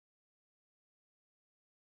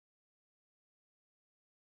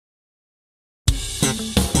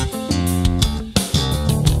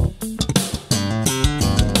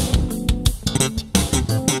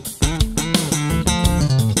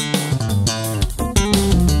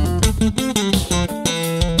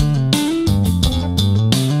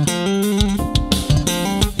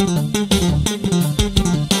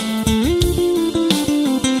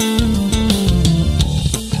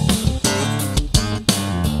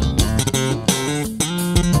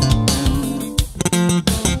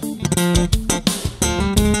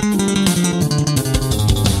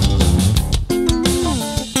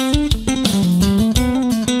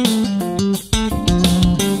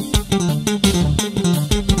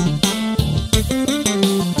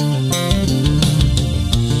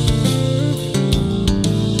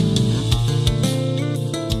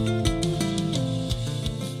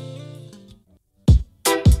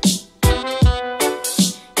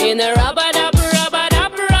in a rub-a-dub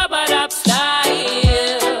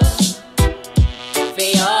style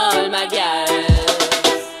for all my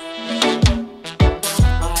girls.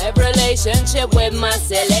 I have relationship with my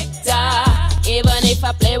selector. Even if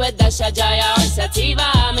I play with Dasha, Jaya or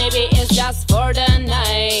Sativa, maybe it's just for the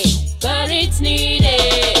night, but it's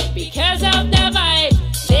needed because of the vibe.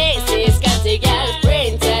 This is Castigal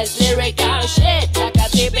Princess, lyrical shit like a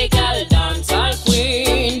typical dancehall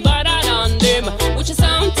queen. But I don't dim with your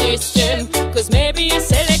sound system, cause maybe you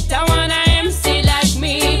select a one MC like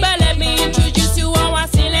me. But let me introduce you our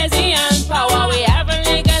Silesian power. We haven't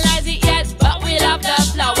legalized it yet, but we love the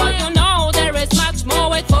flower. You know there is much more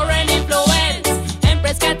with foreign influence.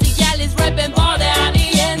 Empress Castigal is repping for the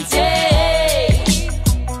audience, yeah.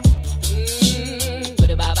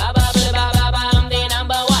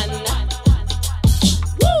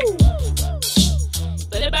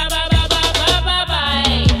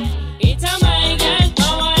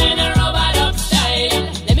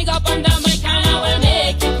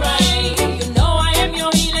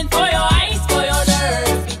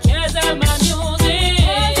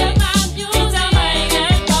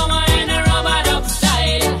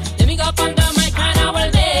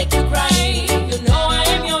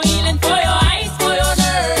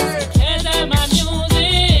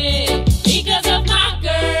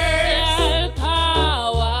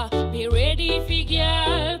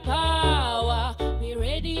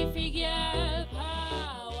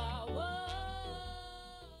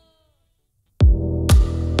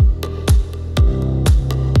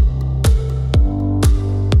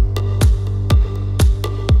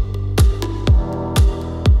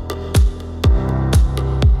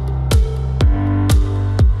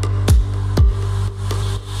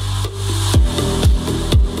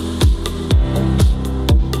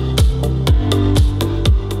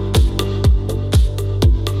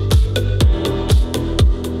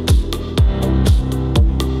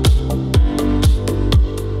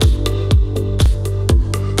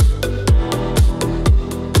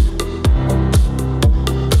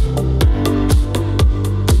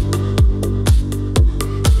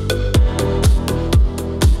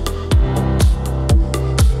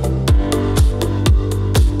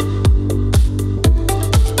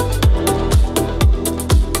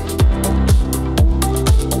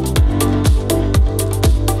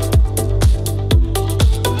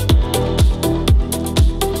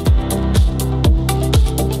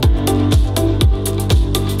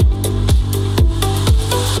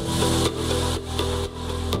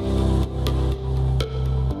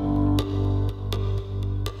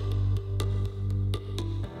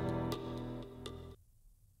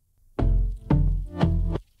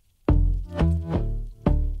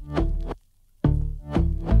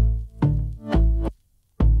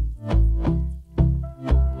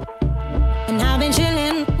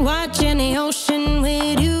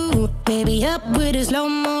 up with a slow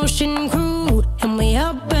motion crew, and we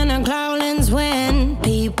up in our cloudlands when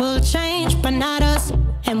people change, but not us.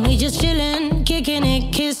 And we just chillin', kicking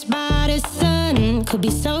it, kissed by the sun. Could be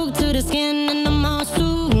soaked to the skin in the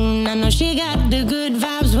monsoon. I know she got the good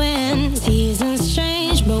vibes when seasons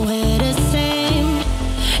change, but we're the same.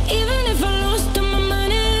 Even if I lost all my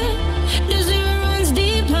money, the zero runs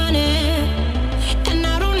deep, honey. And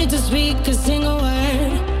I don't need to speak a single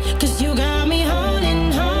word, 'cause you got me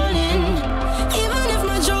holding, holding. Even if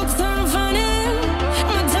my jokes aren't funny,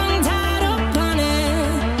 my tongue tied up on it.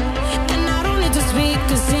 And I don't need to speak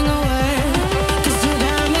a single word, 'cause you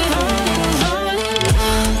got me holding, holding.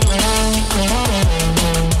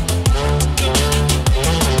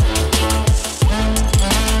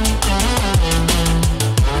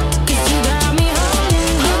 'Cause you got me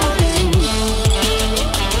holding, holding.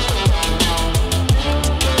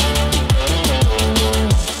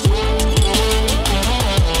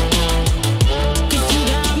 'Cause you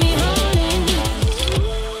got me holding.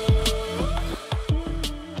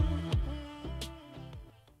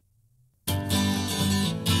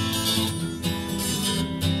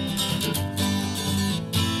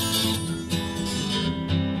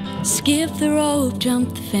 Skip the rope,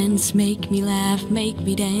 jump the fence, make me laugh, make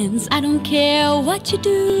me dance. I don't care what you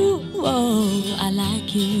do, oh, I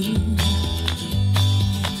like you.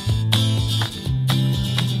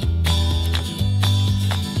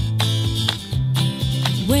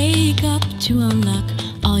 Wake up to unlock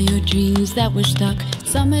all your dreams that were stuck.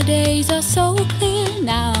 Summer days are so clear,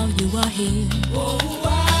 now you are here.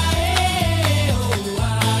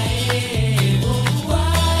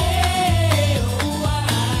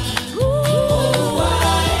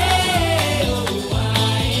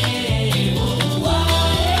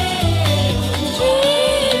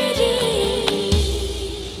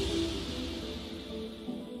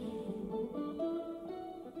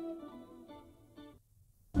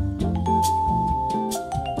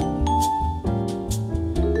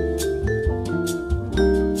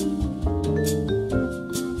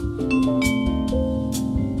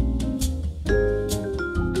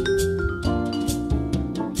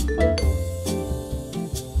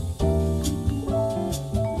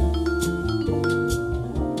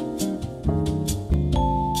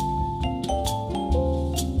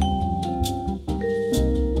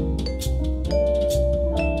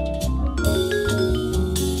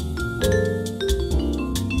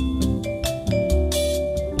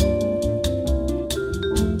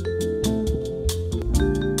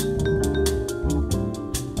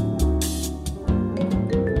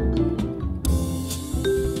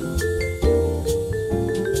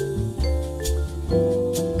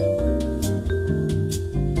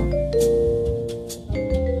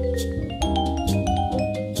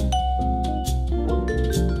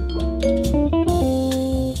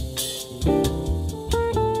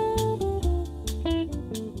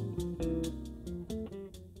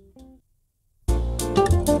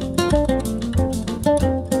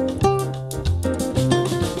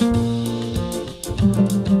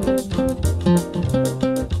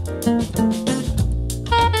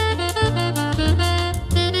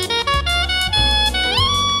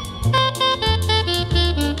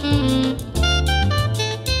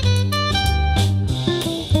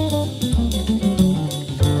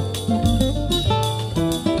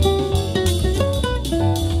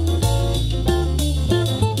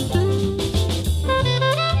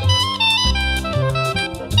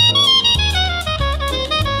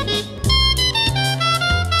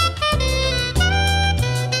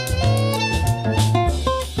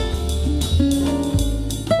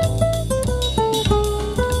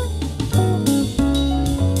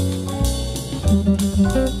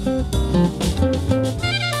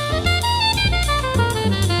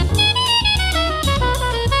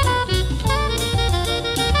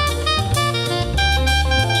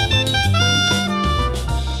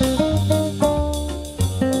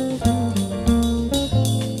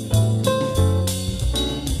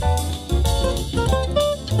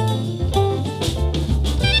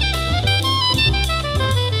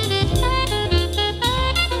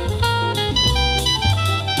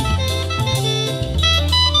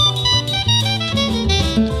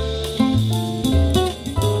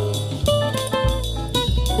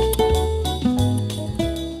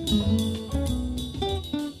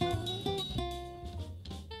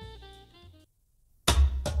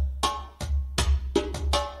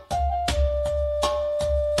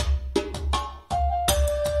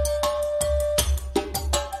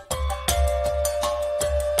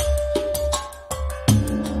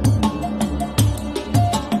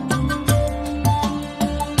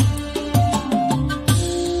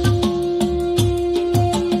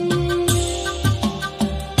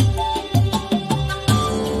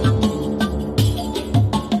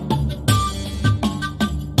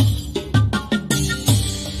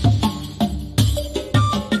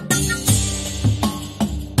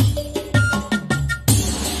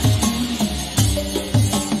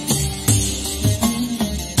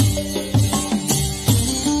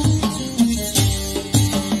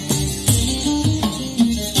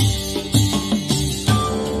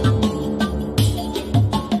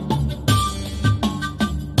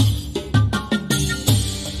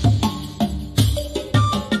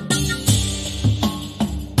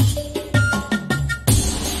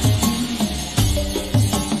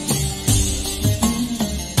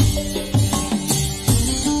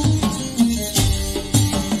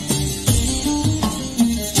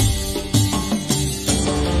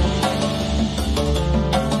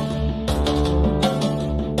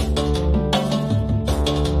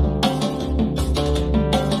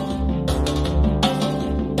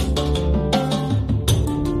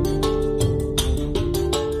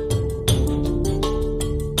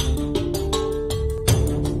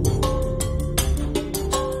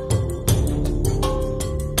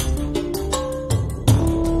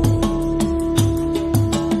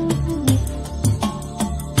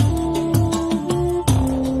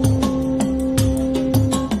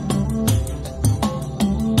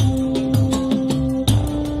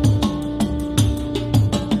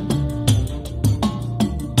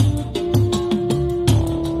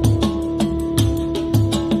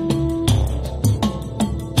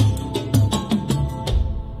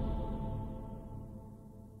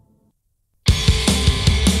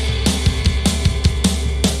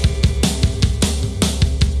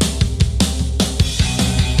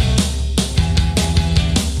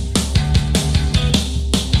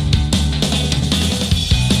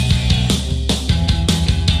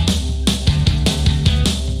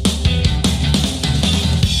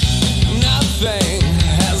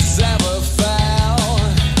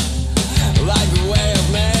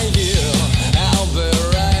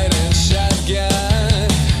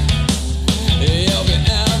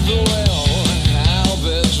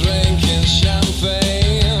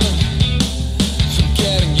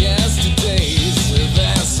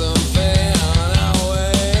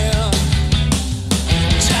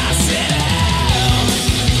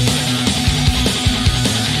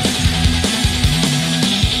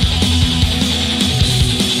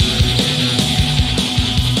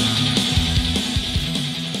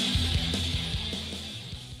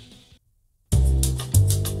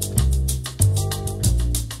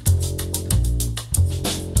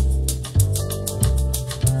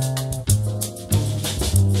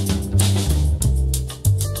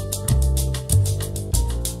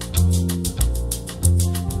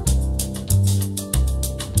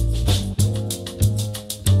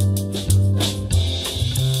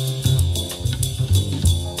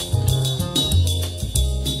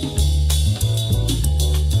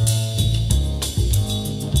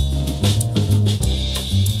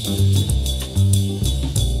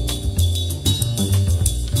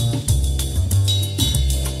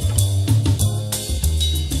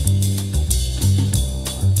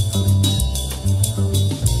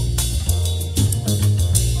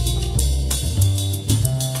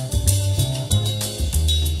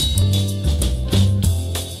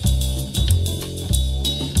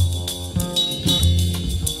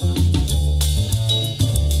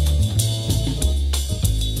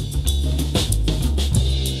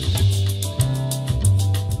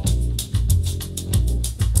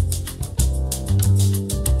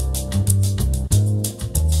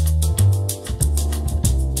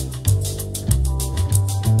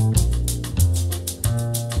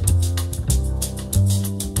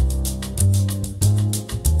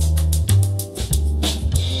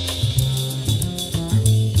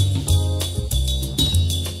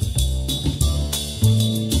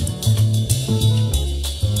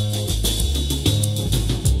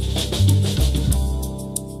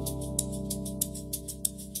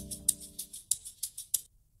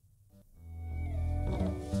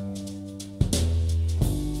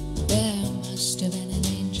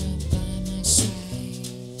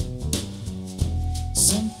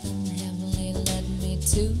 Something heavenly led me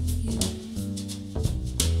to you.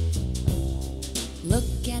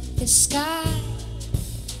 Look at the sky,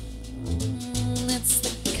 it's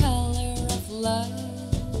the color of love.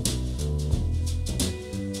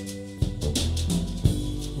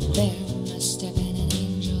 There must have been an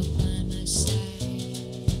angel by my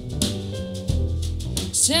side.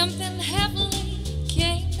 Something heavenly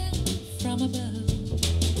came down from above.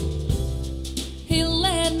 He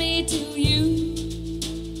led me to you.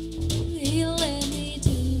 He led me to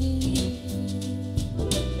you.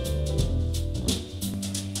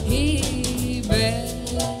 He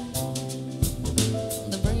built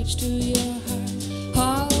the bridge to your heart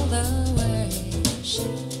all the way.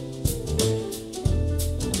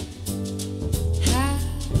 How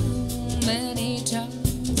many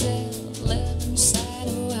times I've lived inside,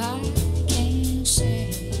 oh, I can't say.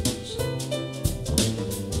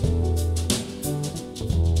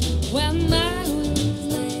 When I was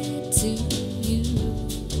led to you,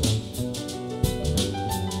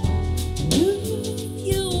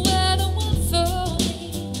 you were the one for me.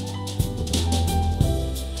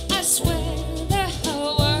 I swear the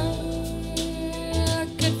whole world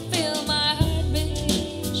could feel my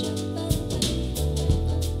heartbeat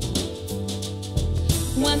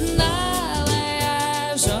when I lay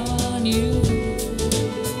eyes on you.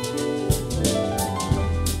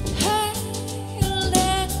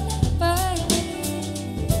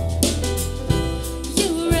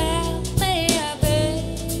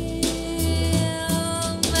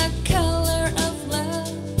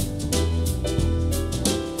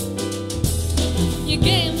 You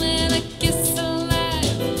gave me the kiss of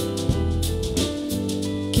life,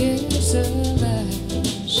 kiss of life.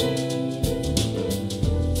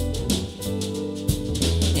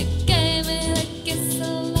 You gave me the kiss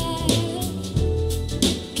of life,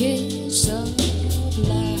 kiss of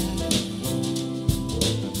life.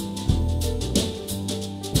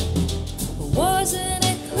 Wasn't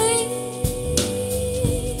it clear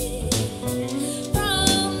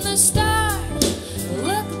from the start?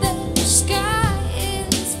 Look, the sky.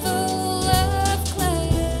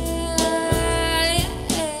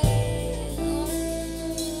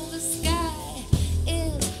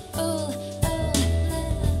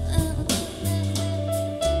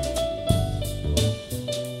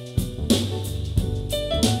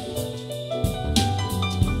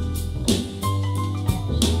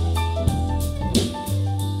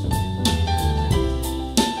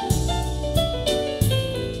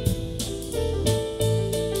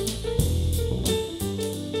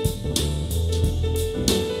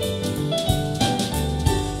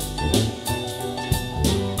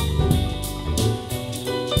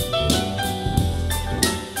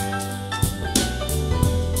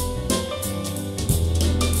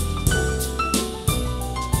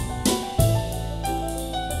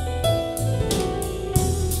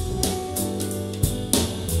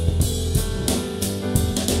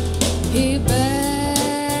 He begged